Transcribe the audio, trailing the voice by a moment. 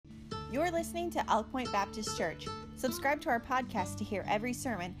You're listening to Elk Point Baptist Church. Subscribe to our podcast to hear every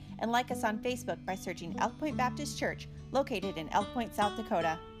sermon and like us on Facebook by searching Elk Point Baptist Church, located in Elk Point, South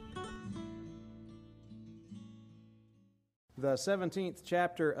Dakota. The 17th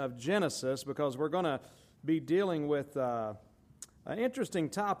chapter of Genesis, because we're going to be dealing with an interesting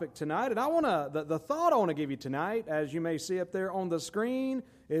topic tonight. And the thought I want to give you tonight, as you may see up there on the screen,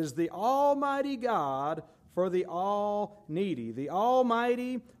 is the Almighty God for the all-needy. The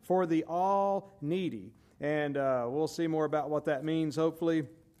Almighty for the all-needy. And we'll see more about what that means, hopefully,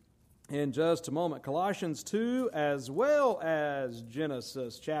 in just a moment. Colossians 2, as well as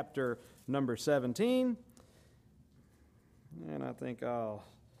Genesis chapter number 17. And I think I'll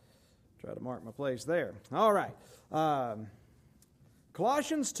try to mark my place there. All right.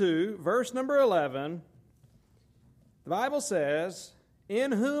 Colossians 2, verse number 11. The Bible says,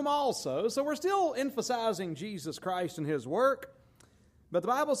 in whom also, so we're still emphasizing Jesus Christ and His work, but the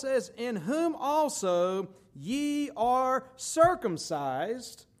Bible says, in whom also ye are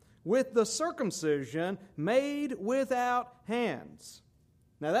circumcised with the circumcision made without hands.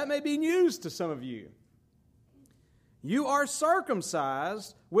 Now that may be news to some of you. You are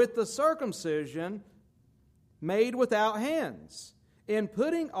circumcised with the circumcision made without hands, in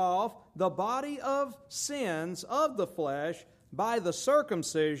putting off the body of sins of the flesh by the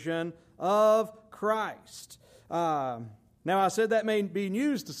circumcision of Christ. Now, I said that may be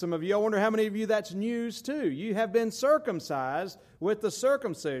news to some of you. I wonder how many of you that's news to. You have been circumcised with the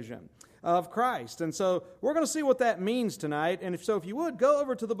circumcision of Christ. And so we're going to see what that means tonight. And if you would, go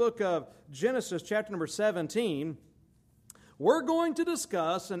over to the book of Genesis, chapter number 17. We're going to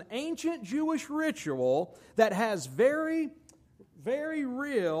discuss an ancient Jewish ritual that has very, very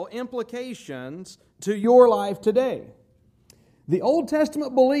real implications to your life today. The Old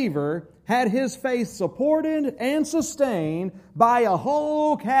Testament believer had his faith supported and sustained by a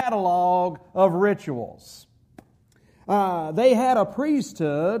whole catalog of rituals. They had a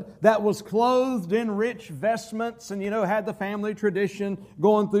priesthood that was clothed in rich vestments and, had the family tradition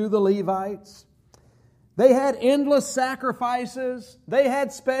going through the Levites. They had endless sacrifices. They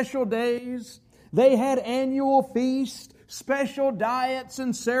had special days. They had annual feasts, special diets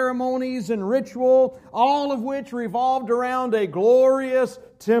and ceremonies and ritual, all of which revolved around a glorious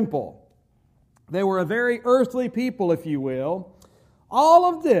temple. They were a very earthly people, if you will. All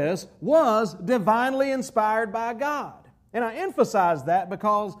of this was divinely inspired by God. And I emphasize that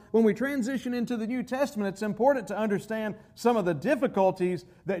because when we transition into the New Testament, it's important to understand some of the difficulties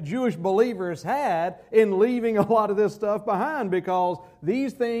that Jewish believers had in leaving a lot of this stuff behind, because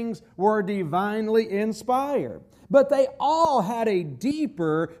these things were divinely inspired. But they all had a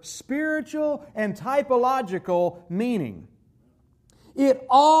deeper spiritual and typological meaning. It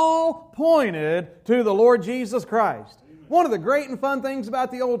all pointed to the Lord Jesus Christ. One of the great and fun things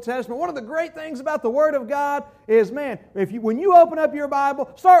about the Old Testament, one of the great things about the Word of God is, when you open up your Bible,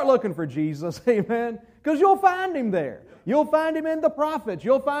 start looking for Jesus, amen? Because you'll find Him there. You'll find Him in the prophets.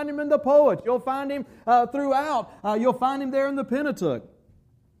 You'll find Him in the poets. You'll find Him throughout. You'll find Him there in the Pentateuch.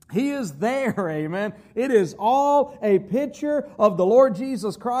 He is there, amen. It is all a picture of the Lord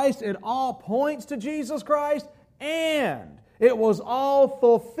Jesus Christ. It all points to Jesus Christ, and it was all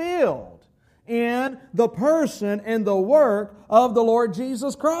fulfilled in the person and the work of the Lord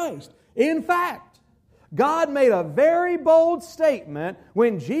Jesus Christ. In fact, God made a very bold statement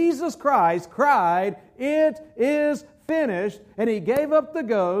when Jesus Christ cried, "It is finished," and He gave up the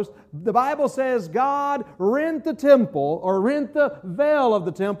ghost. The Bible says God rent the temple, or rent the veil of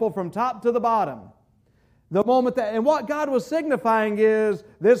the temple from top to the bottom. And what God was signifying is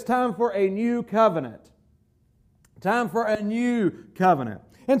this time for a new covenant. Time for a new covenant.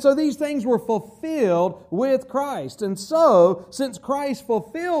 And so these things were fulfilled with Christ. And so, since Christ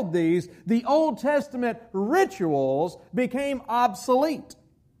fulfilled these, the Old Testament rituals became obsolete.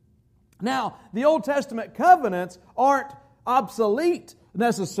 Now, the Old Testament covenants aren't obsolete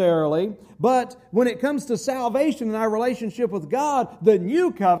necessarily, but when it comes to salvation and our relationship with God, the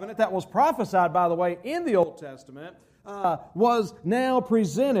new covenant that was prophesied, by the way, in the Old Testament, was now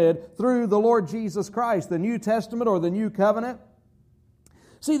presented through the Lord Jesus Christ. The New Testament, or the New Covenant.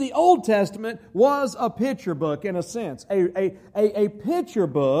 See, the Old Testament was a picture book in a sense. A picture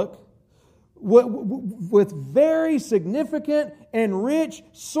book with very significant and rich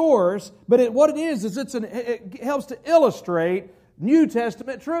source, but it helps to illustrate New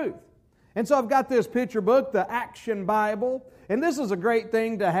Testament truth. And so I've got this picture book, the Action Bible, And this is a great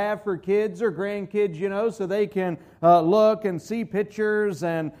thing to have for kids or grandkids, so they can look and see pictures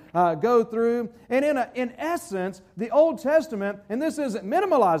and go through. And in essence, the Old Testament, and this isn't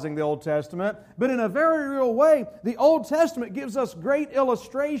minimalizing the Old Testament, but in a very real way, the Old Testament gives us great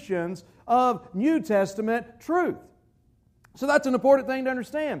illustrations of New Testament truth. So that's an important thing to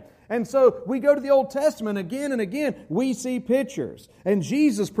understand. And so we go to the Old Testament again and again, we see pictures. And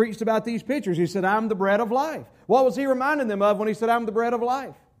Jesus preached about these pictures. He said, I'm the bread of life. What was He reminding them of when He said, I'm the bread of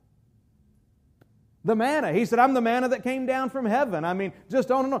life? The manna. He said, I'm the manna that came down from heaven. I mean,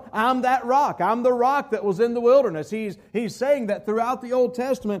 just on and on. I'm that rock. I'm the rock that was in the wilderness. He's saying that throughout the Old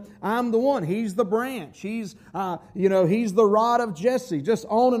Testament, I'm the one. He's the branch. He's the rod of Jesse. Just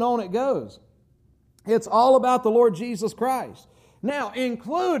on and on it goes. It's all about the Lord Jesus Christ. Now,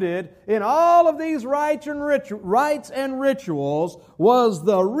 included in all of these rites and rituals was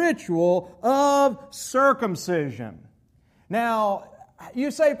the ritual of circumcision. Now,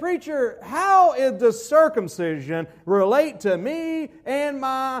 you say, preacher, how does circumcision relate to me and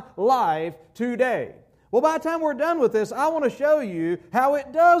my life today? Well, by the time we're done with this, I want to show you how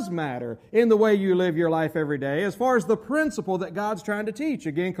it does matter in the way you live your life every day as far as the principle that God's trying to teach.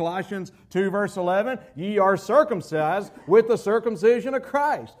 Again, Colossians 2 verse 11, ye are circumcised with the circumcision of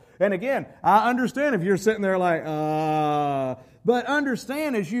Christ. And again, I understand if you're sitting there like, but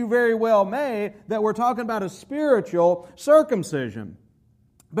understand, as you very well may, that we're talking about a spiritual circumcision.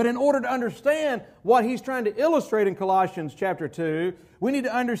 But in order to understand what he's trying to illustrate in Colossians chapter 2, we need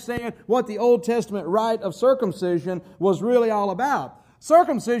to understand what the Old Testament rite of circumcision was really all about.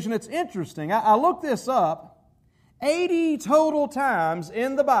 Circumcision, it's interesting. I looked this up. 80 total times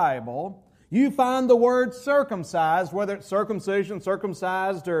in the Bible, you find the word circumcised, whether it's circumcision,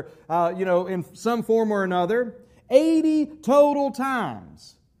 circumcised, or, in some form or another. 80 total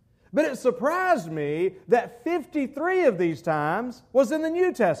times. But it surprised me that 53 of these times was in the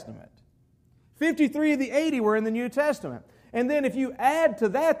New Testament. 53 of the 80 were in the New Testament. And then if you add to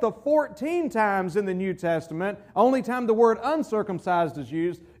that the 14 times in the New Testament, only time the word uncircumcised is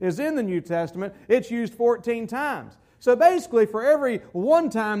used is in the New Testament, it's used 14 times. So basically, for every one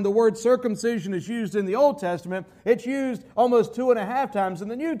time the word circumcision is used in the Old Testament, it's used almost 2.5 times in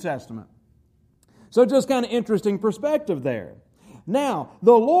the New Testament. So just kind of interesting perspective there. Now,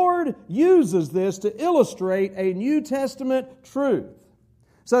 the Lord uses this to illustrate a New Testament truth.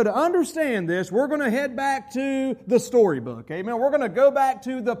 So to understand this, we're going to head back to the storybook. Amen. We're going to go back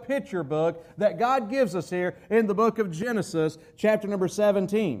to the picture book that God gives us here in the book of Genesis, chapter number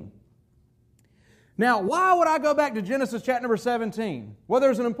 17. Now, why would I go back to Genesis chapter number 17? Well,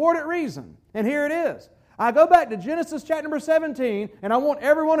 there's an important reason, and here it is. I go back to Genesis chapter number 17, and I want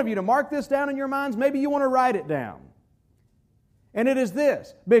every one of you to mark this down in your minds. Maybe you want to write it down. And it is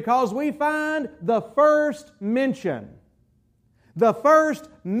this, because we find the first mention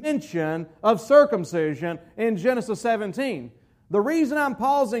of circumcision in Genesis 17. The reason I'm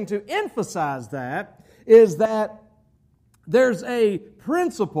pausing to emphasize that is that there's a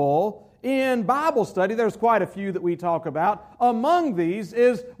principle in Bible study. There's quite a few that we talk about. Among these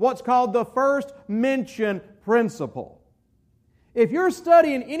is what's called the first mention principle. If you're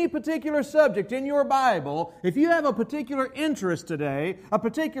studying any particular subject in your Bible, if you have a particular interest today, a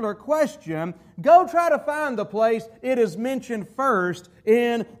particular question, go try to find the place it is mentioned first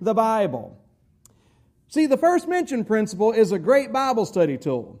in the Bible. See, the first mention principle is a great Bible study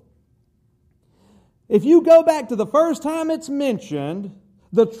tool. If you go back to the first time it's mentioned,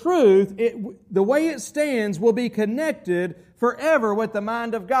 the truth, the way it stands, will be connected forever with the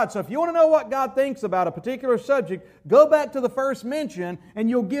mind of God. So if you want to know what God thinks about a particular subject, go back to the first mention and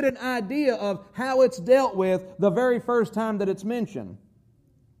you'll get an idea of how it's dealt with the very first time that it's mentioned.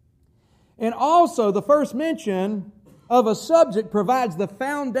 And also, the first mention of a subject provides the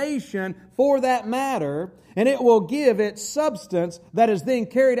foundation for that matter, and it will give it substance that is then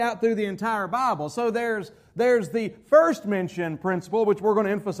carried out through the entire Bible. So there's the first mention principle, which we're going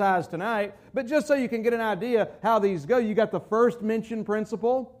to emphasize tonight. But just so you can get an idea how these go, you got the first mention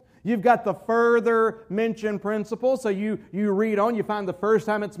principle. You've got the further mention principle. So you read on, you find the first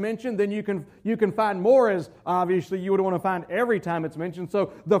time it's mentioned, then you can find more, as obviously you would want to find every time it's mentioned.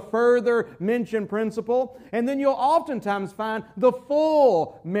 So the further mention principle. And then you'll oftentimes find the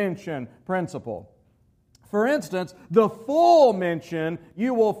full mention principle. For instance, the full mention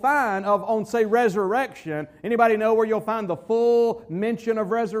you will find on, say, resurrection. Anybody know where you'll find the full mention of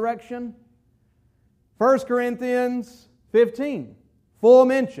resurrection? 1 Corinthians 15. Full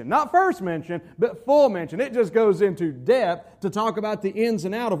mention. Not first mention, but full mention. It just goes into depth to talk about the ins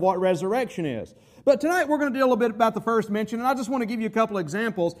and outs of what resurrection is. But tonight we're going to deal a bit about the first mention, and I just want to give you a couple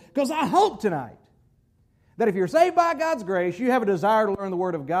examples, because I hope tonight That if you're saved by God's grace, you have a desire to learn the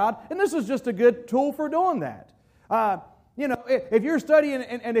Word of God, and this is just a good tool for doing that. If you're studying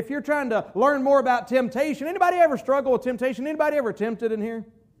and if you're trying to learn more about temptation, anybody ever struggle with temptation? Anybody ever tempted in here?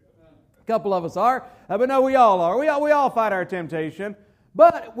 A couple of us are, but no, we all are. We all fight our temptation.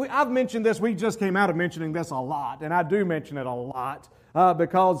 But I've mentioned this. We just came out of mentioning this a lot, and I do mention it a lot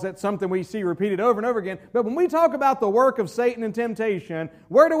because it's something we see repeated over and over again. But when we talk about the work of Satan and temptation,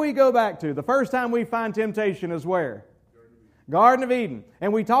 where do we go back to? The first time we find temptation is where? Garden of Eden.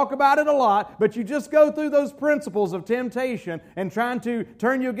 And we talk about it a lot, but you just go through those principles of temptation and trying to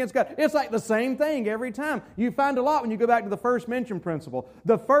turn you against God. It's like the same thing every time. You find a lot when you go back to the first mentioned principle.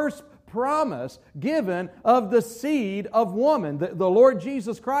 The first promise given of the seed of woman, the Lord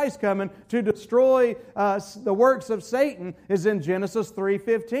Jesus Christ coming to destroy the works of Satan, is in Genesis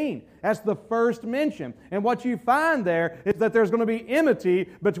 3:15. That's the first mention. And what you find there is that there's going to be enmity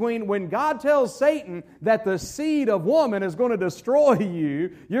between when God tells Satan that the seed of woman is going to destroy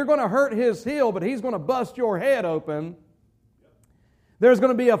you, you're going to hurt his heel, but he's going to bust your head open. There's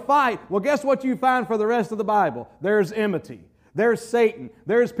going to be a fight. Well, guess what you find for the rest of the Bible? There's enmity. There's Satan.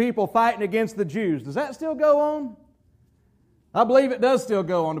 There's people fighting against the Jews. Does that still go on? I believe it does still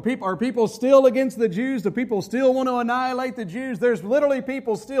go on. Are people still against the Jews? Do people still want to annihilate the Jews? There's literally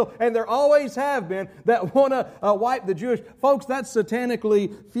people still, and there always have been, that want to wipe the Jewish. Folks, that's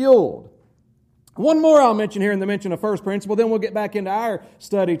satanically fueled. One more I'll mention here in the mention of first principle, then we'll get back into our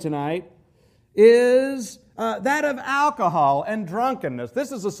study tonight, is that of alcohol and drunkenness.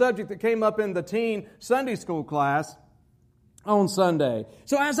 This is a subject that came up in the teen Sunday school class on Sunday.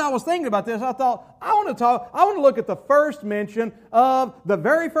 So as I was thinking about this, I thought, I want to look at the first mention of the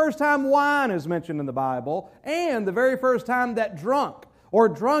very first time wine is mentioned in the Bible and the very first time that drunk or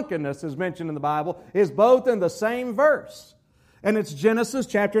drunkenness is mentioned in the Bible is both in the same verse. And it's Genesis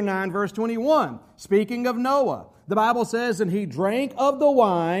chapter 9, verse 21. Speaking of Noah, the Bible says, "And he drank of the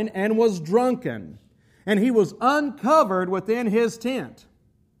wine and was drunken, and he was uncovered within his tent."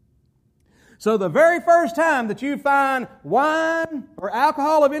 So the very first time that you find wine or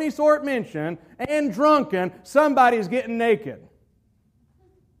alcohol of any sort mentioned and drunken, somebody's getting naked.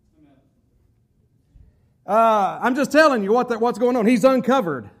 I'm just telling you what's going on. He's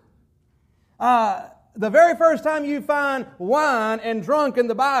uncovered. The very first time you find wine and drunk in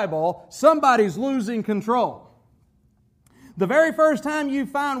the Bible, somebody's losing control. The very first time you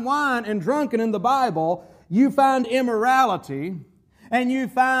find wine and drunken in the Bible, you find immorality and you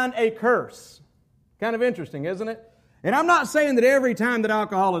find a curse. Kind of interesting, isn't it? And I'm not saying that every time that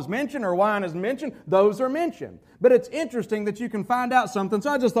alcohol is mentioned or wine is mentioned, those are mentioned. But it's interesting that you can find out something, so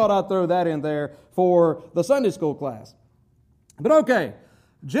I just thought I'd throw that in there for the Sunday school class. But okay,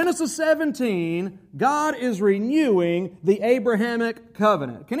 Genesis 17, God is renewing the Abrahamic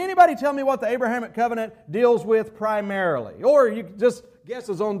covenant. Can anybody tell me what the Abrahamic covenant deals with primarily? Or you just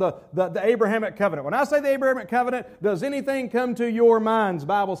guesses on the Abrahamic covenant. When I say the Abrahamic covenant, does anything come to your minds,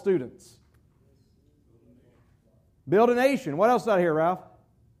 Bible students? Build a nation. What else out here, Ralph?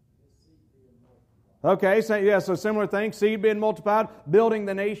 Okay, so similar thing. Seed being multiplied, building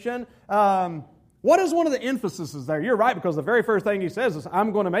the nation. What is one of the emphases there? You're right, because the very first thing he says is,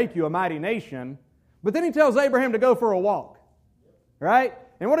 "I'm going to make you a mighty nation." But then he tells Abraham to go for a walk. Right?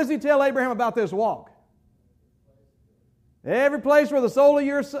 And what does he tell Abraham about this walk? Every place where the sole of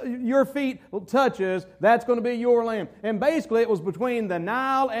your feet touches, that's going to be your land. And basically, it was between the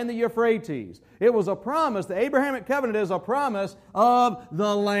Nile and the Euphrates. It was a promise. The Abrahamic covenant is a promise of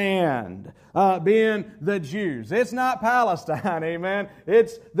the land, being the Jews. It's not Palestine, amen.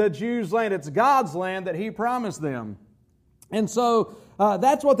 It's the Jews' land. It's God's land that He promised them. And so,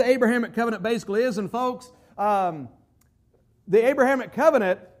 that's what the Abrahamic covenant basically is. And folks, the Abrahamic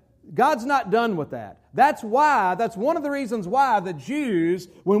covenant, God's not done with that. That's one of the reasons why the Jews,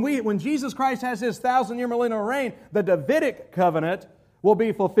 when Jesus Christ has His 1,000-year millennial reign, the Davidic covenant will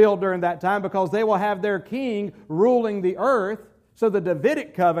be fulfilled during that time because they will have their king ruling the earth. So the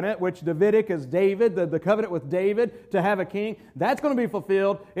Davidic covenant, which Davidic is David, the covenant with David to have a king, that's going to be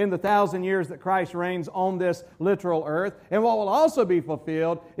fulfilled in the 1,000 years that Christ reigns on this literal earth. And what will also be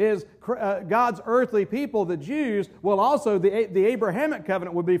fulfilled is God's earthly people, the Jews, will also, the Abrahamic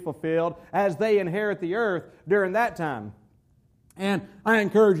covenant will be fulfilled as they inherit the earth during that time. And I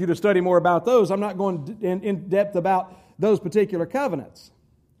encourage you to study more about those. I'm not going in depth about those particular covenants.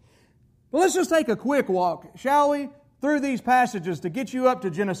 But let's just take a quick walk, shall we, through these passages to get you up to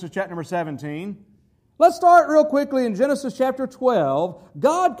Genesis chapter number 17. Let's start real quickly in Genesis chapter 12.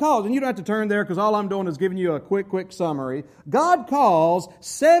 God calls, and you don't have to turn there because all I'm doing is giving you a quick summary. God calls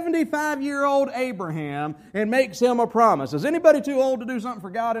 75-year-old Abraham and makes him a promise. Is anybody too old to do something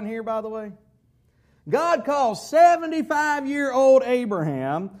for God in here, by the way? God calls 75-year-old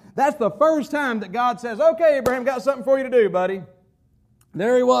Abraham. That's the first time that God says, okay, Abraham, got something for you to do, buddy.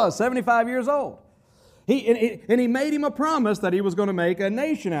 There he was, 75 years old. He made him a promise that he was going to make a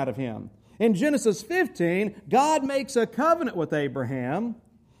nation out of him. In Genesis 15, God makes a covenant with Abraham,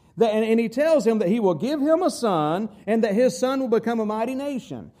 and he tells him that he will give him a son and that his son will become a mighty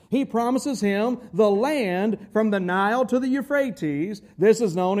nation. He promises him the land from the Nile to the Euphrates. This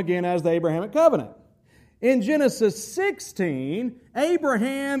is known again as the Abrahamic covenant. In Genesis 16,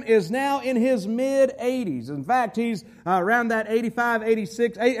 Abraham is now in his mid-80s. In fact, he's around that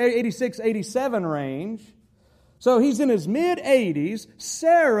 86, 87 range. So he's in his mid-80s.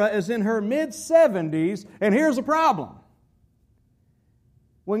 Sarah is in her mid-70s. And here's the problem.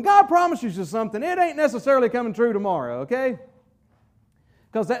 When God promises you something, it ain't necessarily coming true tomorrow, okay?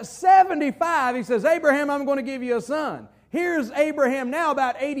 Because at 75, He says, Abraham, I'm going to give you a son. Here's Abraham now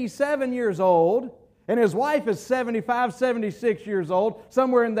about 87 years old. And his wife is 75, 76 years old,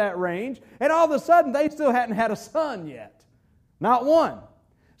 somewhere in that range. And all of a sudden, they still hadn't had a son yet. Not one.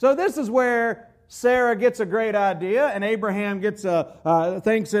 So this is where Sarah gets a great idea, and Abraham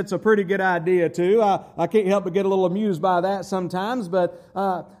thinks it's a pretty good idea too. I can't help but get a little amused by that sometimes, but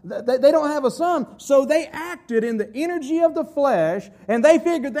they don't have a son. So they acted in the energy of the flesh, and they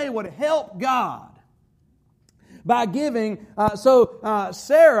figured they would help God by giving.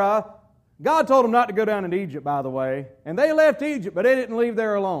 Sarah... God told them not to go down into Egypt, by the way. And they left Egypt, but they didn't leave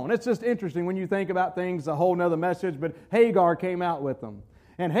there alone. It's just interesting when you think about things, a whole nother message. But Hagar came out with them.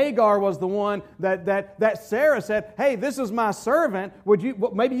 And Hagar was the one that Sarah said, hey, this is my servant.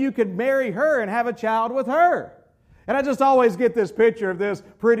 Maybe you could marry her and have a child with her. And I just always get this picture of this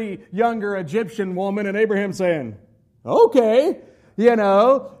pretty younger Egyptian woman and Abraham saying, okay,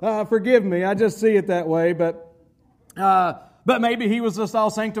 forgive me. I just see it that way. But maybe he was just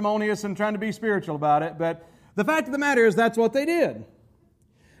all sanctimonious and trying to be spiritual about it. But the fact of the matter is that's what they did.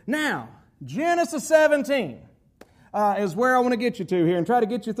 Now, Genesis 17 is where I want to get you to here and try to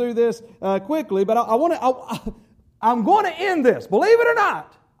get you through this quickly. But I'm going to end this, believe it or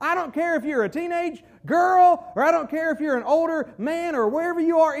not. I don't care if you're a teenage girl or I don't care if you're an older man or wherever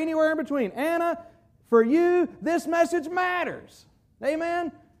you are, anywhere in between. Anna, for you, this message matters.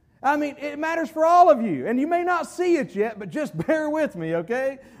 Amen? I mean, it matters for all of you. And you may not see it yet, but just bear with me,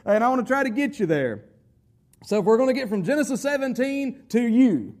 okay? And I want to try to get you there. So if we're going to get from Genesis 17 to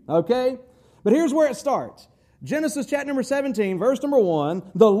you, okay? But here's where it starts. Genesis chapter number 17, verse number 1.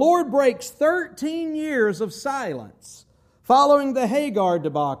 The Lord breaks 13 years of silence following the Hagar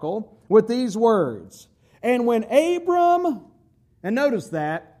debacle with these words. And when Abram, and notice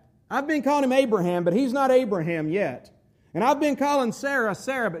that, I've been calling him Abraham, but he's not Abraham yet. And I've been calling Sarah,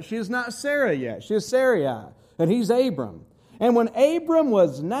 Sarah, but she is not Sarah yet. She is Sarai, and he's Abram. And when Abram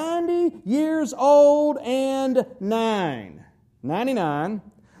was 90 years old and 99,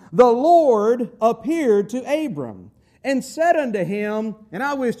 the Lord appeared to Abram and said unto him, and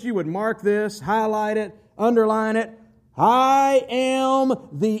I wish you would mark this, highlight it, underline it, I am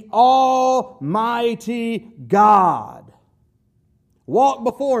the Almighty God. Walk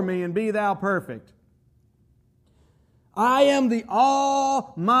before me and be thou perfect. I am the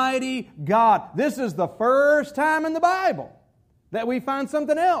Almighty God. This is the first time in the Bible that we find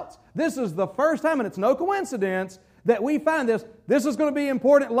something else. This is the first time, and it's no coincidence, that we find this. This is going to be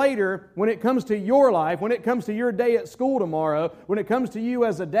important later when it comes to your life, when it comes to your day at school tomorrow, when it comes to you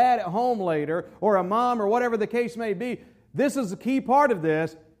as a dad at home later, or a mom, or whatever the case may be. This is a key part of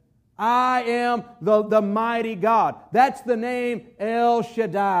this. I am the mighty God. That's the name El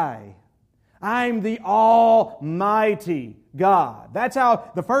Shaddai. I'm the Almighty God. That's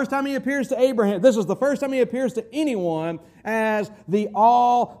how the first time He appears to Abraham, this is the first time He appears to anyone as the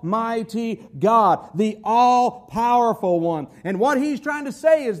Almighty God, the all-powerful one. And what He's trying to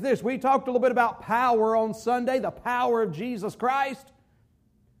say is this. We talked a little bit about power on Sunday, the power of Jesus Christ.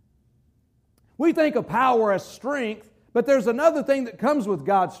 We think of power as strength, but there's another thing that comes with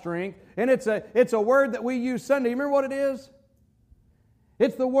God's strength, and it's a word that we use Sunday. You remember what it is?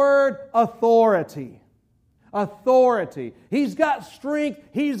 It's the word authority. Authority. He's got strength.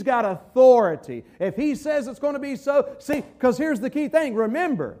 He's got authority. If He says it's going to be so, see, because here's the key thing.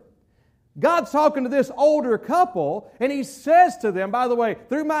 Remember, God's talking to this older couple, and He says to them, by the way,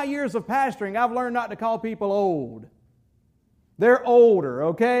 through my years of pastoring, I've learned not to call people old. They're older,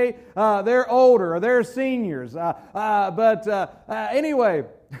 okay? They're older, or they're seniors. Anyway,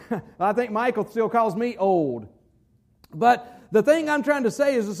 I think Michael still calls me old. But the thing I'm trying to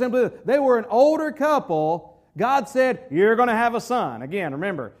say is simply this. They were an older couple. God said, you're going to have a son. Again,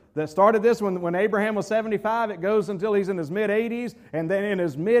 remember, that started this when Abraham was 75. It goes until he's in his mid-80s. And then in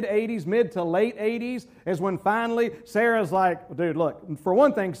his mid-80s, mid to late 80s, is when finally Sarah's like, dude, look, for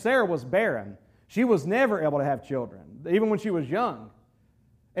one thing, Sarah was barren. She was never able to have children, even when she was young.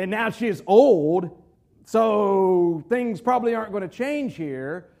 And now she is old, so things probably aren't going to change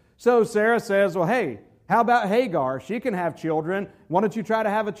here. So Sarah says, well, hey, how about Hagar? She can have children. Why don't you try to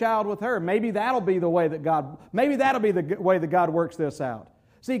have a child with her? Maybe that'll be the way that God works this out.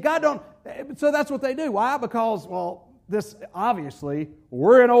 See, so that's what they do. Why? Because, this obviously,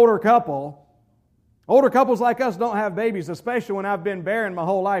 we're an older couple. Older couples like us don't have babies, especially when I've been barren my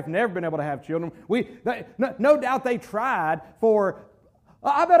whole life, never been able to have children. No doubt they tried for,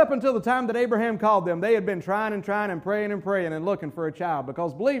 I bet up until the time that Abraham called them, they had been trying and praying and looking for a child.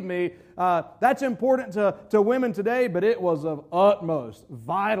 Because believe me, that's important to women today, but it was of utmost,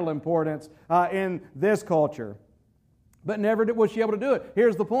 vital importance in this culture. But never was she able to do it.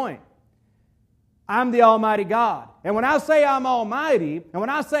 Here's the point. I'm the Almighty God. And when I say I'm almighty, and when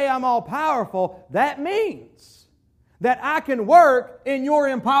I say I'm all-powerful, that means that I can work in your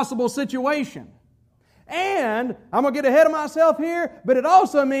impossible situation. And I'm going to get ahead of myself here, but it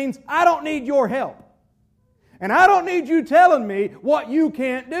also means I don't need your help. And I don't need you telling me what you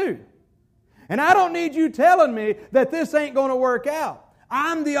can't do. And I don't need you telling me that this ain't going to work out.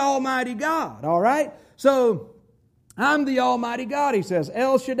 I'm the Almighty God, all right? So, I'm the Almighty God, he says,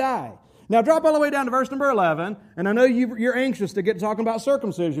 El Shaddai. Now, drop all the way down to verse number 11, and I know you're anxious to get talking about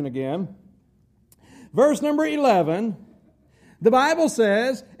circumcision again. Verse number 11, the Bible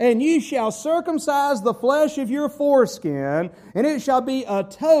says, and ye shall circumcise the flesh of your foreskin, and it shall be a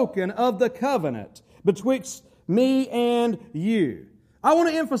token of the covenant betwixt me and you. I want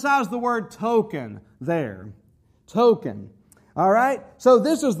to emphasize the word token there. Token. All right? So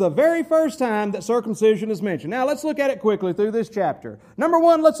this is the very first time that circumcision is mentioned. Now let's look at it quickly through this chapter. Number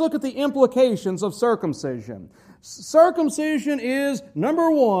one, let's look at the implications of circumcision. Circumcision is, number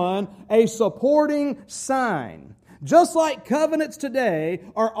one, a supporting sign. Just like covenants today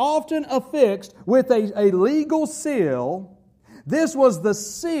are often affixed with a legal seal, this was the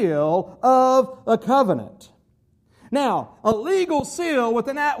seal of a covenant. Now, a legal seal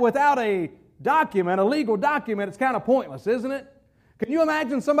without a document, a legal document, it's kind of pointless, isn't it? Can you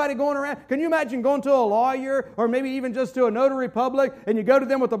imagine somebody going around? Can you imagine going to a lawyer or maybe even just to a notary public and you go to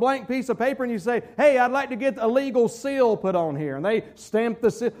them with a blank piece of paper and you say, hey, I'd like to get a legal seal put on here. And they stamp the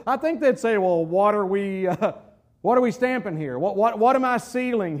seal. I think they'd say, well, what are we stamping here? What am I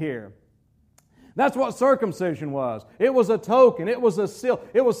sealing here? That's what circumcision was. It was a token. It was a seal.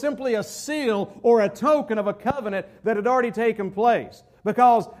 It was simply a seal or a token of a covenant that had already taken place.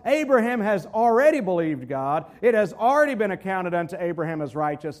 Because Abraham has already believed God. It has already been accounted unto Abraham as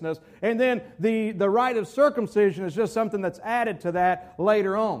righteousness. And then the rite of circumcision is just something that's added to that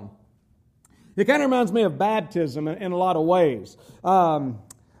later on. It kind of reminds me of baptism in a lot of ways.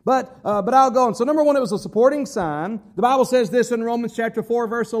 But I'll go on. So number one, it was a supporting sign. The Bible says this in Romans chapter 4,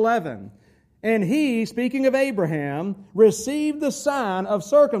 verse 11. And he, speaking of Abraham, received the sign of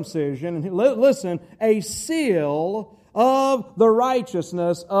circumcision, and listen, a seal of the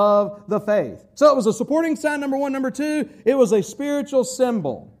righteousness of the faith. So it was a supporting sign, number one. Number two, it was a spiritual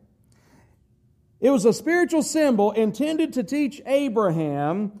symbol. It was a spiritual symbol intended to teach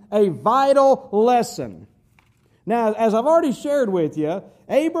Abraham a vital lesson. Now, as I've already shared with you,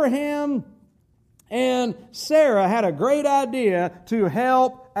 Abraham and Sarah had a great idea to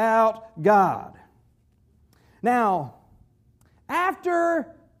help out God. Now,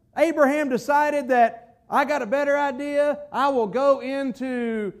 after Abraham decided that I got a better idea, I will go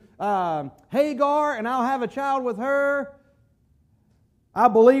into Hagar and I'll have a child with her. I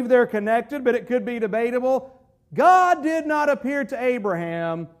believe they're connected, but it could be debatable. God did not appear to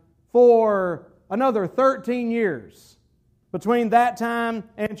Abraham for another 13 years between that time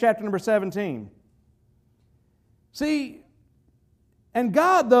and chapter number 17. See, and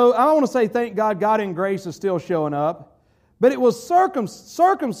God, though, I don't want to say thank God, God in grace is still showing up, but it was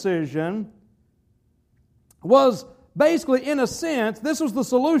circumcision was basically, in a sense, this was the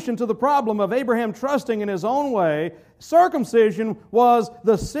solution to the problem of Abraham trusting in his own way. Circumcision was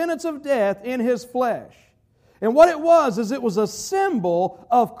the sentence of death in his flesh. And what it was is it was a symbol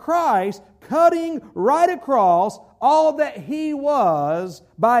of Christ cutting right across all that He was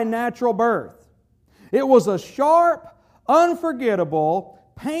by natural birth. It was a sharp, unforgettable,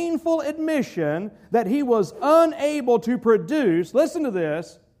 painful admission that He was unable to produce, listen to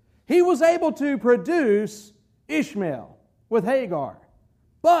this, He was able to produce Ishmael with Hagar.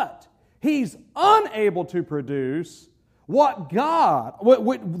 But He's unable to produce what God,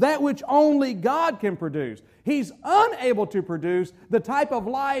 that which only God can produce. He's unable to produce the type of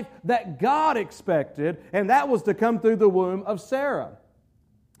life that God expected, and that was to come through the womb of Sarah.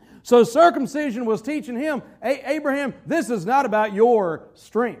 So circumcision was teaching him, Abraham, this is not about your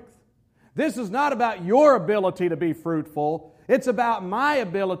strength. This is not about your ability to be fruitful. It's about my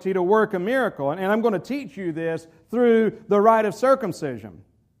ability to work a miracle. And I'm going to teach you this through the rite of circumcision.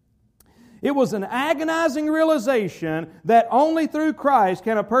 It was an agonizing realization that only through Christ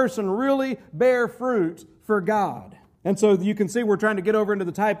can a person really bear fruit for God. And so you can see we're trying to get over into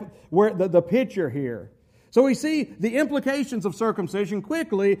the picture here. So we see the implications of circumcision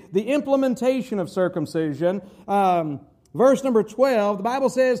quickly, the implementation of circumcision. Verse number 12, the Bible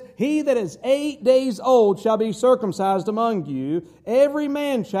says, "He that is 8 days old shall be circumcised among you, every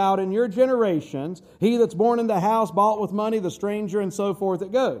man-child in your generations, he that's born in the house, bought with money, the stranger," and so forth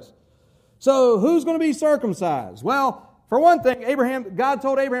it goes. So who's going to be circumcised? Well, for one thing, God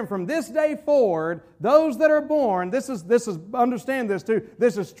told Abraham, from this day forward, those that are born, this is understand this too,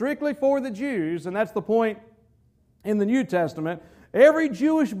 this is strictly for the Jews, and that's the point in the New Testament. Every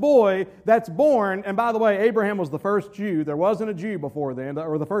Jewish boy that's born, and by the way, Abraham was the first Jew. There wasn't a Jew before then,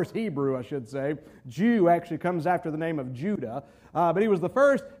 or the first Hebrew, I should say. Jew actually comes after the name of Judah, but he was the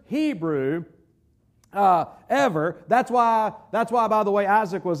first Hebrew ever. That's why, by the way,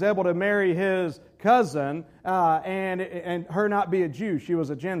 Isaac was able to marry his cousin and her not be a Jew. She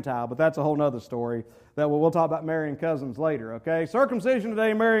was a Gentile, but that's a whole other story that we'll talk about marrying cousins later, okay? Circumcision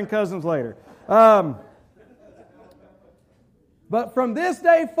today, marrying cousins later. But from this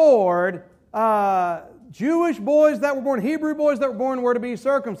day forward, Jewish boys that were born, Hebrew boys that were born, were to be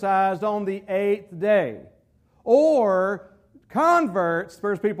circumcised on the 8th day. Or converts,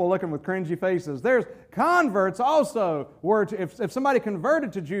 there's people looking with cringy faces. There's converts also were to, if somebody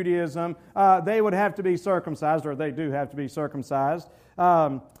converted to Judaism, they would have to be circumcised, or they do have to be circumcised.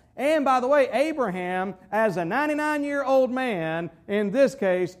 And by the way, Abraham, as a 99-year-old man, in this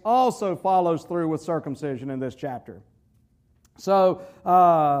case, also follows through with circumcision in this chapter. So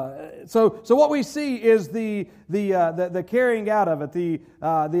what we see is the carrying out of it,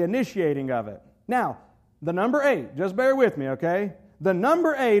 the initiating of it. Now, the number 8, just bear with me, okay? The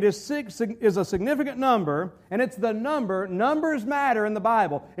number 8 is a significant number, and it's the number. Numbers matter in the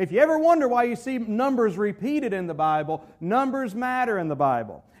Bible. If you ever wonder why you see numbers repeated in the Bible, numbers matter in the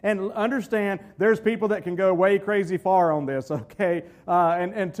Bible. And understand, there's people that can go way crazy far on this, okay,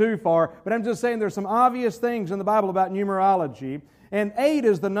 and too far. But I'm just saying there's some obvious things in the Bible about numerology. And 8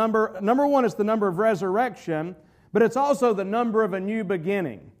 is the number 1 is the number of resurrection, but it's also the number of a new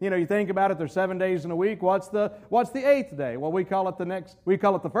beginning. You know, you think about it, there's 7 days in a week. What's the 8th day? Well, we call it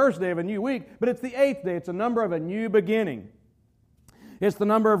the first day of a new week, but it's the 8th day. It's a number of a new beginning. It's the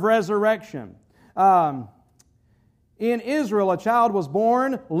number of resurrection. In Israel, a child was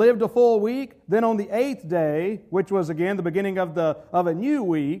born, lived a full week, then on the 8th day, which was again the beginning of a new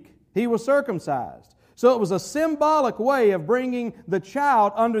week, he was circumcised. So it was a symbolic way of bringing the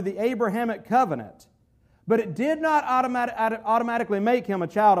child under the Abrahamic covenant. But it did not automatically make him a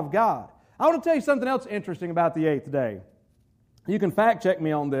child of God. I want to tell you something else interesting about the 8th day. You can fact check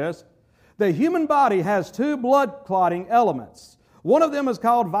me on this. The human body has 2 blood clotting elements. One of them is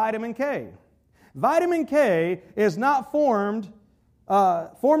called vitamin K. Vitamin K is not formed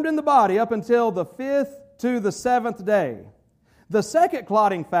in the body up until the 5th to the 7th day. The second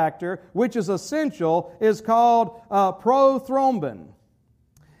clotting factor, which is essential, is called prothrombin.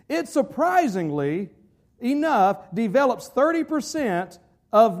 It surprisingly enough develops 30%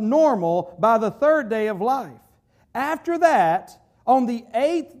 of normal by the 3rd day of life. After that, on the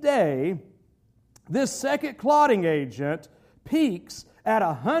 8th day, this second clotting agent peaks at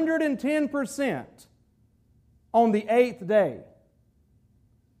 110% on the 8th day.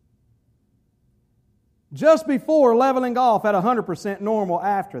 Just before leveling off at 100% normal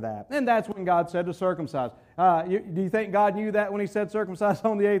after that. And that's when God said to circumcise. Do you think God knew that when He said circumcise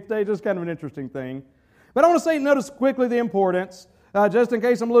on the 8th day? Just kind of an interesting thing. But I want to notice quickly the importance, just in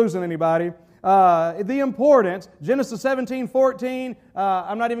case I'm losing anybody. The importance, Genesis 17:14,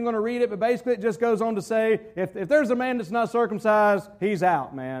 I'm not even going to read it, but basically it just goes on to say, if there's a man that's not circumcised, he's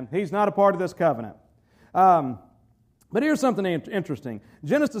out, man. He's not a part of this covenant. But here's something interesting.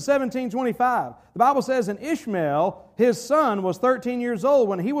 Genesis 17:25, the Bible says, "And Ishmael, his son, was 13 years old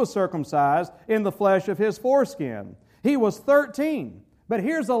when he was circumcised in the flesh of his foreskin." He was 13. But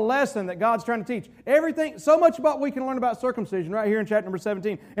here's a lesson that God's trying to teach. Everything, so much about what we can learn about circumcision right here in chapter number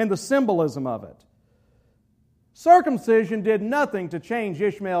 17 and the symbolism of it. Circumcision did nothing to change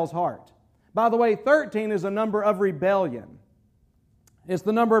Ishmael's heart. By the way, 13 is a number of rebellion. It's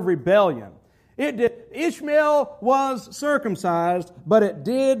the number of rebellion. It did. Ishmael was circumcised, but it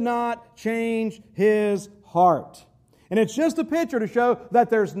did not change his heart. And it's just a picture to show that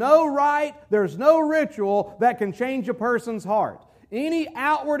there's no rite, there's no ritual that can change a person's heart. Any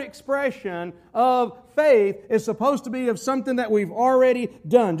outward expression of faith is supposed to be of something that we've already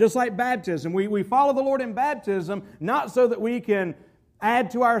done, just like baptism. We follow the Lord in baptism, not so that we can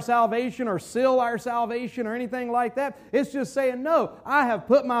add to our salvation or seal our salvation or anything like that. It's just saying, no, I have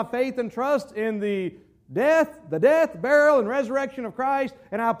put my faith and trust in the death, burial, and resurrection of Christ,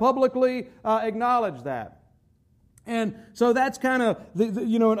 and I publicly acknowledge that. And so that's kind of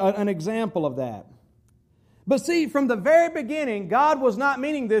an example of that. But see, from the very beginning, God was not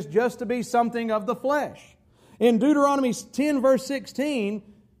meaning this just to be something of the flesh. In Deuteronomy 10, verse 16,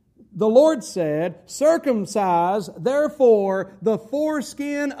 the Lord said, "Circumcise, therefore, the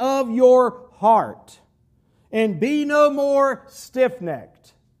foreskin of your heart, and be no more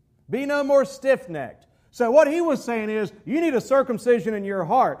stiff-necked." Be no more stiff-necked. So what he was saying is, you need a circumcision in your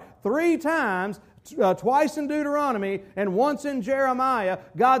heart. 3 times, twice in Deuteronomy and once in Jeremiah,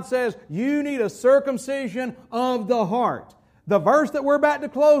 God says, you need a circumcision of the heart. The verse that we're about to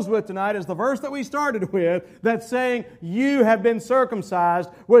close with tonight is the verse that we started with, that's saying, you have been circumcised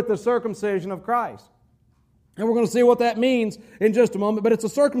with the circumcision of Christ. And we're going to see what that means in just a moment, but it's a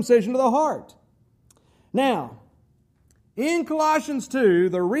circumcision of the heart. Now, in Colossians 2,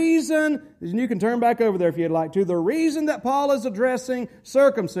 the reason, and you can turn back over there if you'd like to, the reason that Paul is addressing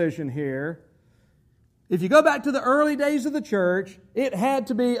circumcision here, if you go back to the early days of the church, it had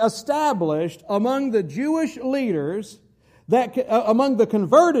to be established among the Jewish leaders, among the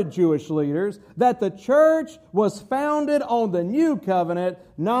converted Jewish leaders, that the church was founded on the new covenant,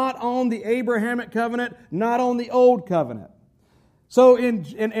 not on the Abrahamic covenant, not on the old covenant. So in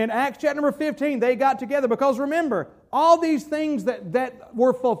Acts chapter number 15, they got together because remember, all these things that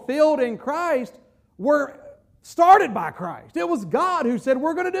were fulfilled in Christ were started by Christ. It was God who said,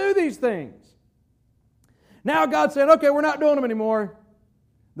 we're going to do these things. Now God said, okay, we're not doing them anymore.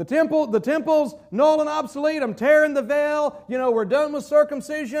 The temple's null and obsolete. I'm tearing the veil. We're done with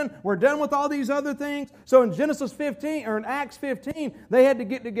circumcision. We're done with all these other things. So in Genesis 15, or in Acts 15, they had to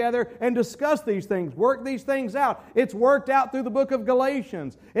get together and discuss these things, work these things out. It's worked out through the book of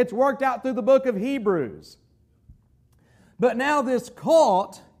Galatians. It's worked out through the book of Hebrews. But now this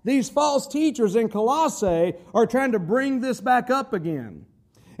cult, these false teachers in Colossae, are trying to bring this back up again.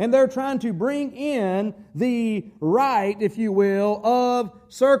 And they're trying to bring in the rite, if you will, of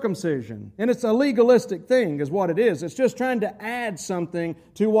circumcision. And it's a legalistic thing is what it is. It's just trying to add something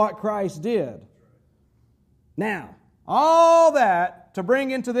to what Christ did. Now, all that to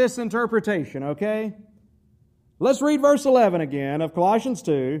bring into this interpretation, okay? Let's read verse 11 again of Colossians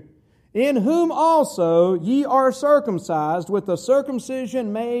 2. "In whom also ye are circumcised with the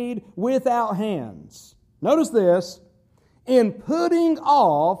circumcision made without hands." Notice this. "In putting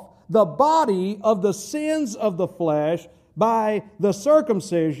off the body of the sins of the flesh by the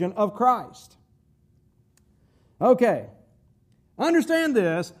circumcision of Christ." Okay. Understand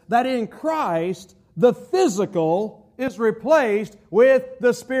this, that in Christ, the physical is replaced with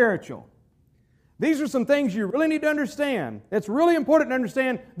the spiritual. These are some things you really need to understand. It's really important to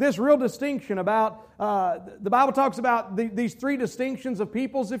understand this real distinction about, the Bible talks about these 3 distinctions of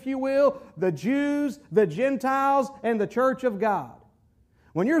peoples, if you will, the Jews, the Gentiles, and the church of God.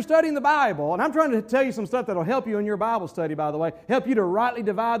 When you're studying the Bible, and I'm trying to tell you some stuff that will help you in your Bible study, by the way, help you to rightly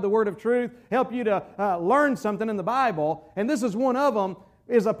divide the word of truth, help you to learn something in the Bible, and this is one of them,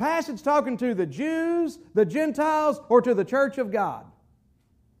 is a passage talking to the Jews, the Gentiles, or to the church of God.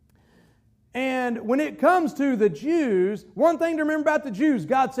 And when it comes to the Jews, one thing to remember about the Jews,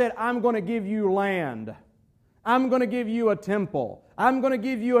 God said, I'm going to give you land. I'm going to give you a temple. I'm going to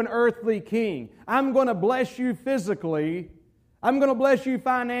give you an earthly king. I'm going to bless you physically. I'm going to bless you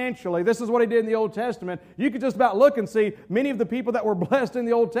financially. This is what He did in the Old Testament. You could just about look and see many of the people that were blessed in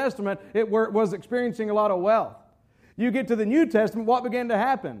the Old Testament, was experiencing a lot of wealth. You get to the New Testament, what began to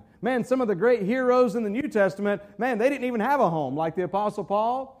happen? Man, some of the great heroes in the New Testament, man, they didn't even have a home, like the Apostle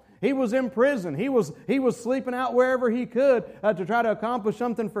Paul. He was in prison. He was sleeping out wherever he could to try to accomplish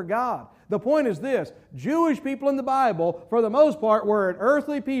something for God. The point is this. Jewish people in the Bible, for the most part, were an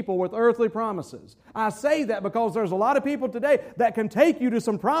earthly people with earthly promises. I say that because there's a lot of people today that can take you to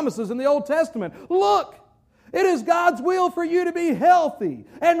some promises in the Old Testament. Look, it is God's will for you to be healthy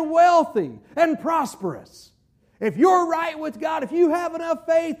and wealthy and prosperous. If you're right with God, if you have enough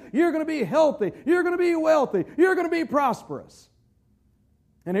faith, you're going to be healthy, you're going to be wealthy, you're going to be prosperous.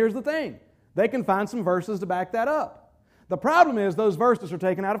 And here's the thing. They can find some verses to back that up. The problem is those verses are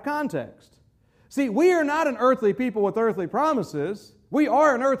taken out of context. See, we are not an earthly people with earthly promises. We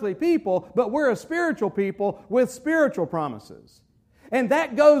are an earthly people, but we're a spiritual people with spiritual promises. And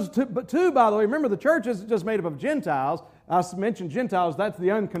that goes to, by the way, remember the church isn't just made up of Gentiles. I mentioned Gentiles, that's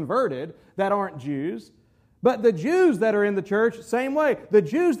the unconverted that aren't Jews. But the Jews that are in the church, same way. The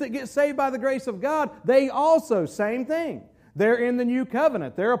Jews that get saved by the grace of God, they also, same thing. They're in the new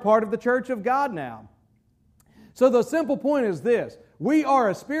covenant. They're a part of the church of God now. So the simple point is this. We are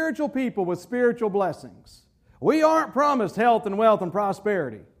a spiritual people with spiritual blessings. We aren't promised health and wealth and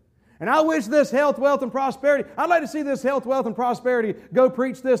prosperity. And I wish this health, wealth, and prosperity, I'd like to see this health, wealth, and prosperity go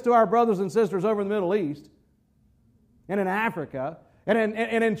preach this to our brothers and sisters over in the Middle East and in Africa and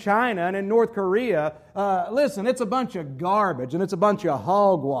in China and in North Korea. Listen, it's a bunch of garbage and it's a bunch of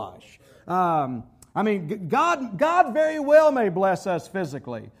hogwash. God very well may bless us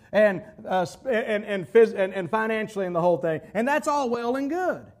physically and financially and the whole thing. And that's all well and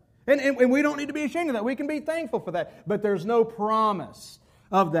good. And we don't need to be ashamed of that. We can be thankful for that. But there's no promise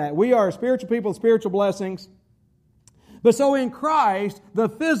of that. We are spiritual people with spiritual blessings. But so in Christ, the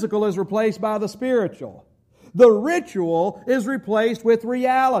physical is replaced by the spiritual. The ritual is replaced with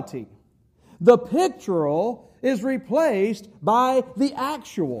reality. The pictorial is replaced by the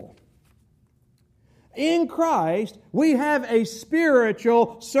actual. In Christ, we have a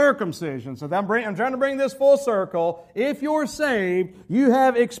spiritual circumcision. So I'm trying to bring this full circle. If you're saved, you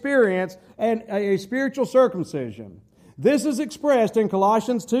have experienced a spiritual circumcision. This is expressed in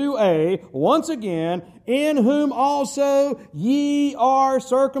Colossians 2a, once again, in whom also ye are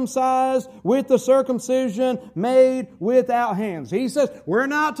circumcised with the circumcision made without hands. He says, we're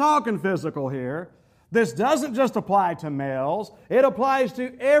not talking physical here. This doesn't just apply to males. It applies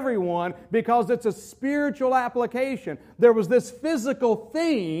to everyone because it's a spiritual application. There was this physical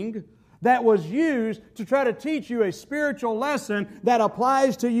thing that was used to try to teach you a spiritual lesson that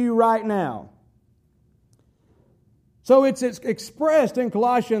applies to you right now. So it's expressed in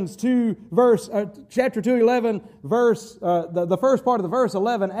Colossians 2, chapter 2, 11, the first part of the verse,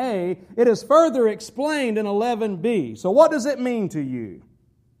 11a. It is further explained in 11b. So what does it mean to you?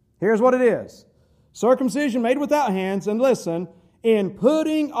 Here's what it is. Circumcision made without hands, and listen, in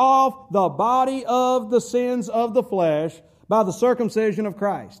putting off the body of the sins of the flesh by the circumcision of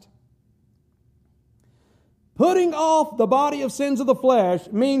Christ. Putting off the body of sins of the flesh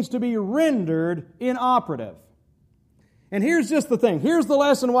means to be rendered inoperative. And here's just the thing. Here's the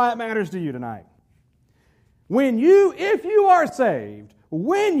lesson why it matters to you tonight. If you are saved,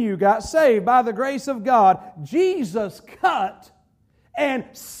 when you got saved by the grace of God, Jesus cut and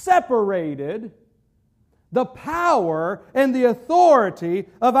separated the power and the authority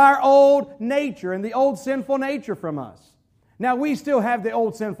of our old nature and the old sinful nature from us. Now, we still have the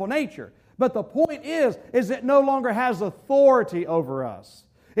old sinful nature, but the point is it no longer has authority over us.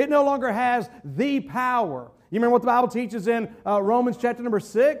 It no longer has the power. You remember what the Bible teaches in Romans chapter number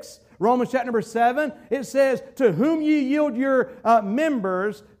 6? Romans chapter number 7, it says, to whom ye yield your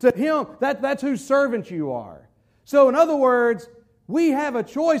members, to him, that's whose servant you are. So in other words, we have a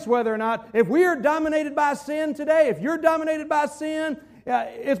choice whether or not, if we are dominated by sin today, if you're dominated by sin,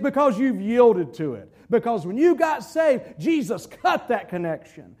 it's because you've yielded to it. Because when you got saved, Jesus cut that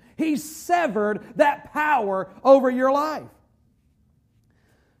connection. He severed that power over your life.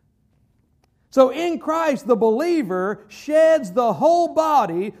 So in Christ, the believer sheds the whole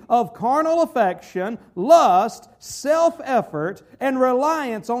body of carnal affection, lust, self-effort, and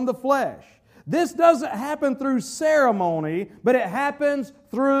reliance on the flesh. This doesn't happen through ceremony, but it happens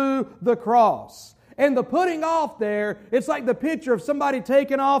through the cross. And the putting off there, it's like the picture of somebody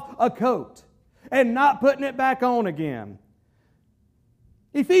taking off a coat and not putting it back on again.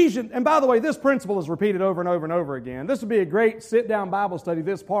 Ephesians, and by the way, this principle is repeated over and over and over again. This would be a great sit-down Bible study,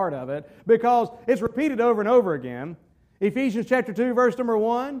 this part of it, because it's repeated over and over again. Ephesians chapter 2, verse number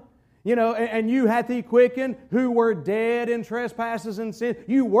 1, and you hath He quickened who were dead in trespasses and sins.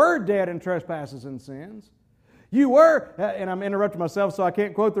 You were dead in trespasses and sins. You were, and I'm interrupting myself so I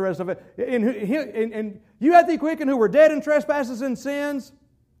can't quote the rest of it, and you hath He quickened who were dead in trespasses and sins,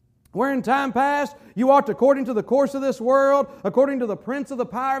 where in time past you walked according to the course of this world, according to the prince of the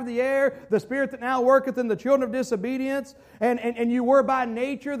power of the air, the spirit that now worketh in the children of disobedience, and you were by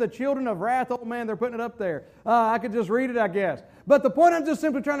nature the children of wrath. Oh man, they're putting it up there. I could just read it, I guess. But the point I'm just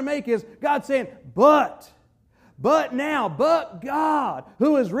simply trying to make is God saying, but God,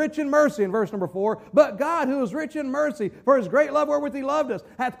 who is rich in mercy, in verse number 4, but God, who is rich in mercy, for His great love wherewith He loved us,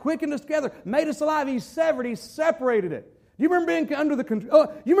 hath quickened us together, made us alive. He severed, He separated it. You remember being under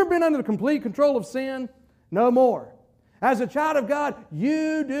the complete control of sin? No more. As a child of God,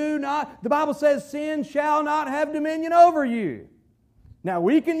 you do not, the Bible says sin shall not have dominion over you. Now,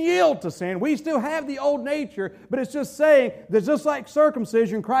 we can yield to sin. We still have the old nature, but it's just saying that just like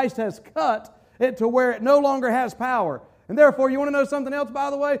circumcision, Christ has cut it to where it no longer has power. And therefore, you want to know something else,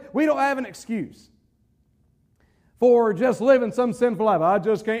 by the way? We don't have an excuse for just living some sinful life. I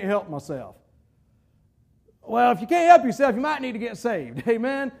just can't help myself. Well, if you can't help yourself, you might need to get saved.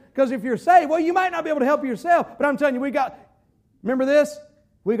 Amen? Because if you're saved, well, you might not be able to help yourself. But I'm telling you, remember this?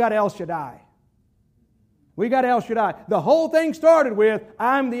 We got El Shaddai. We got El Shaddai. The whole thing started with,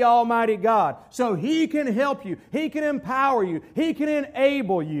 I'm the Almighty God. So He can help you. He can empower you. He can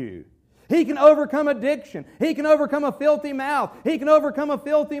enable you. He can overcome addiction. He can overcome a filthy mouth. He can overcome a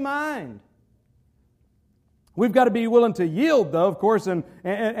filthy mind. We've got to be willing to yield, though, of course,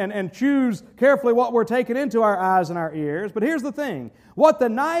 and choose carefully what we're taking into our eyes and our ears. But here's the thing. What the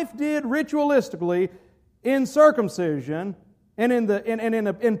knife did ritualistically in circumcision and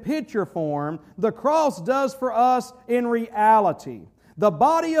in picture form, the cross does for us in reality. The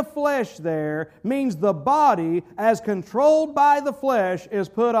body of flesh there means the body, as controlled by the flesh, is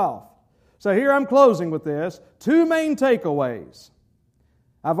put off. So here I'm closing with this. Two main takeaways.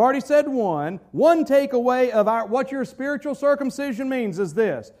 I've already said one. One takeaway of what your spiritual circumcision means is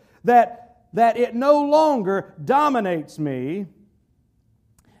this, that it no longer dominates me,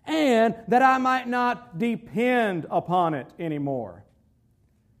 and that I might not depend upon it anymore.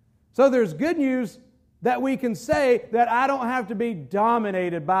 So there's good news that we can say that I don't have to be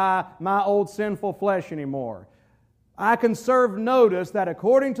dominated by my old sinful flesh anymore. I can serve notice that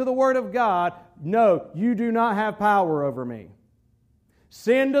according to the Word of God, no, you do not have power over me.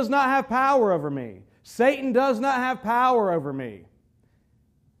 Sin does not have power over me. Satan does not have power over me.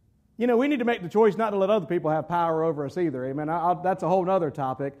 You know, we need to make the choice not to let other people have power over us either. Amen. That's a whole other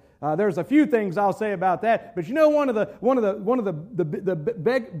topic. There's a few things I'll say about that, but you know, one of the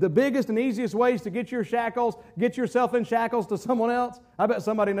biggest and easiest ways to get yourself in shackles to someone else. I bet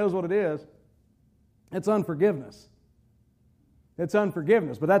somebody knows what it is. It's unforgiveness. It's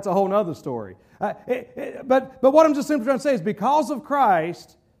unforgiveness, but that's a whole other story. But what I'm just simply trying to say is, because of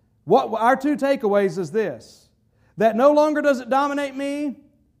Christ, what our two takeaways is this: that no longer does it dominate me,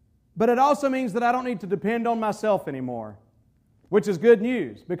 but it also means that I don't need to depend on myself anymore, which is good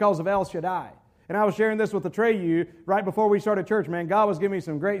news because of El Shaddai. And I was sharing this with the Treyu right before we started church. Man, God was giving me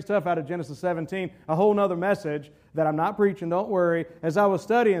some great stuff out of Genesis 17, a whole nother message that I'm not preaching, don't worry, as I was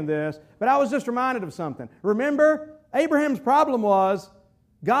studying this. But I was just reminded of something. Remember, Abraham's problem was,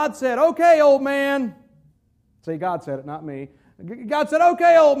 God said, okay, old man. See, God said it, not me. God said,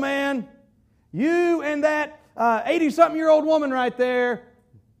 okay, old man, you and that 80-something-year-old woman right there,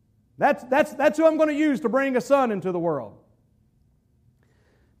 that's who I'm going to use to bring a son into the world.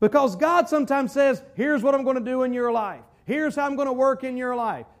 Because God sometimes says, here's what I'm going to do in your life. Here's how I'm going to work in your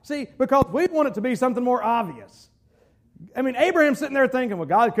life. See, because we want it to be something more obvious. I mean, Abraham's sitting there thinking, well,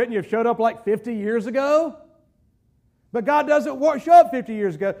 God, couldn't you have showed up like 50 years ago? But God doesn't show up 50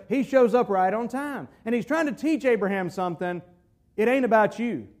 years ago. He shows up right on time. And He's trying to teach Abraham something. It ain't about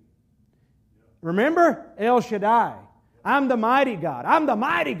you. Remember? El Shaddai. I'm the mighty God. I'm the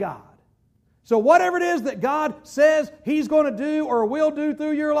mighty God. So whatever it is that God says He's going to do or will do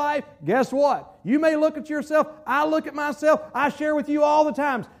through your life, guess what? You may look at yourself. I look at myself. I share with you all the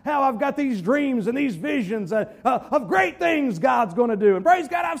times how I've got these dreams and these visions of great things God's going to do. And praise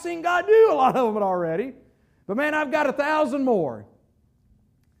God, I've seen God do a lot of them already. But man, I've got 1,000 more.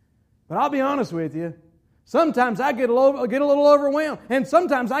 But I'll be honest with you, sometimes I get a little overwhelmed. And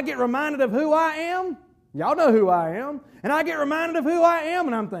sometimes I get reminded of who I am. Y'all know who I am. And I get reminded of who I am,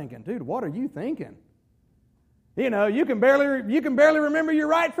 and I'm thinking, dude, what are you thinking? You know, you can barely remember your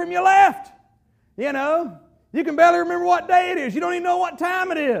right from your left. You know, you can barely remember what day it is. You don't even know what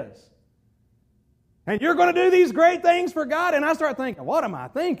time it is. And you're going to do these great things for God, and I start thinking, what am I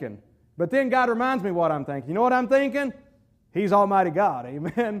thinking? But then God reminds me what I'm thinking. You know what I'm thinking? He's Almighty God.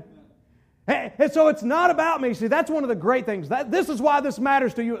 Amen. And so it's not about me. See, that's one of the great things. This is why this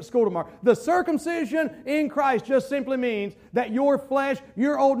matters to you at school tomorrow. The circumcision in Christ just simply means that your flesh,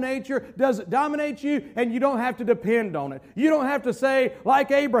 your old nature, doesn't dominate you, and you don't have to depend on it. You don't have to say,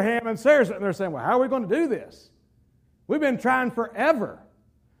 like Abraham and Sarah, they're saying, well, how are we going to do this? We've been trying forever.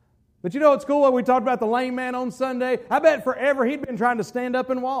 But you know, at school, when we talked about the lame man on Sunday, I bet forever he'd been trying to stand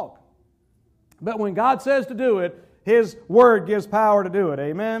up and walk. But when God says to do it, His Word gives power to do it.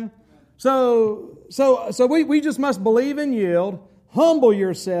 Amen? So we just must believe and yield, humble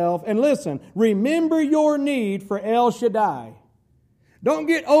yourself, and listen, remember your need for El Shaddai. Don't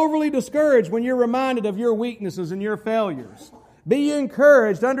get overly discouraged when you're reminded of your weaknesses and your failures. Be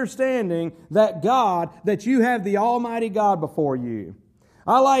encouraged, understanding that you have the Almighty God before you.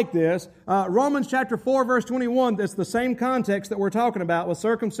 I like this. Romans chapter 4, verse 21, that's the same context that we're talking about with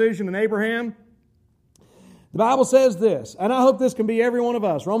circumcision and Abraham. The Bible says this, and I hope this can be every one of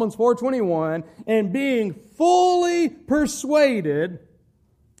us. Romans 4:21, and being fully persuaded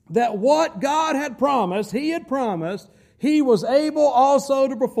that what God had promised, He was able also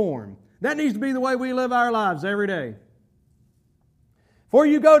to perform. That needs to be the way we live our lives every day. Before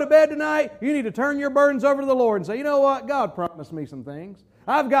you go to bed tonight, you need to turn your burdens over to the Lord and say, you know what? God promised me some things.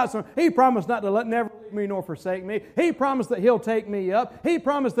 I've got some. He promised not to never leave me nor forsake me. He promised that He'll take me up. He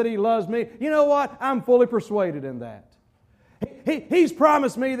promised that He loves me. You know what? I'm fully persuaded in that. He's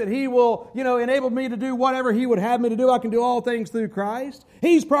promised me that He will, enable me to do whatever He would have me to do. I can do all things through Christ.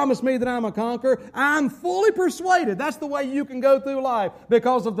 He's promised me that I'm a conqueror. I'm fully persuaded. That's the way you can go through life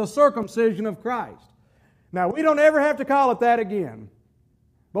because of the circumcision of Christ. Now, we don't ever have to call it that again.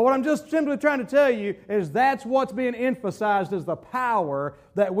 But what I'm just simply trying to tell you is that's what's being emphasized as the power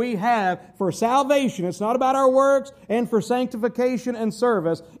that we have for salvation. It's not about our works, and for sanctification and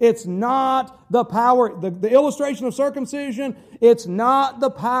service. It's not the power, the illustration of circumcision, it's not the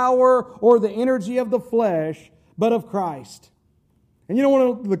power or the energy of the flesh, but of Christ. And you know one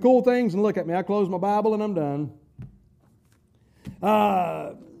of the cool things, and look at me, I close my Bible and I'm done.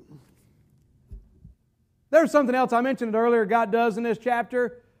 There's something else I mentioned earlier God does in this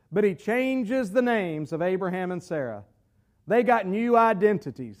chapter, but He changes the names of Abraham and Sarah. They got new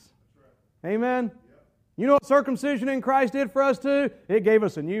identities. Right. Amen? Yep. You know what circumcision in Christ did for us too? It gave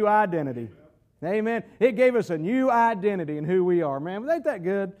us a new identity. Yep. Amen? It gave us a new identity in who we are. Man, ain't that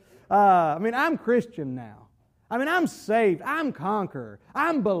good? I'm Christian now. I'm saved. I'm conqueror.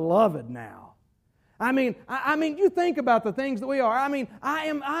 I'm beloved now. You think about the things that we are.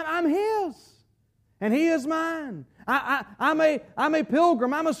 I'm His. And He is mine. I'm a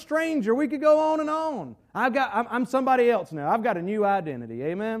pilgrim. I'm a stranger. We could go on and on. I'm somebody else now. I've got a new identity.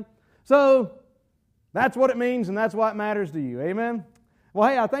 Amen? So, that's what it means, and that's why it matters to you. Amen? Well,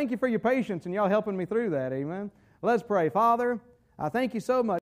 hey, I thank you for your patience and y'all helping me through that. Amen? Let's pray. Father, I thank you so much.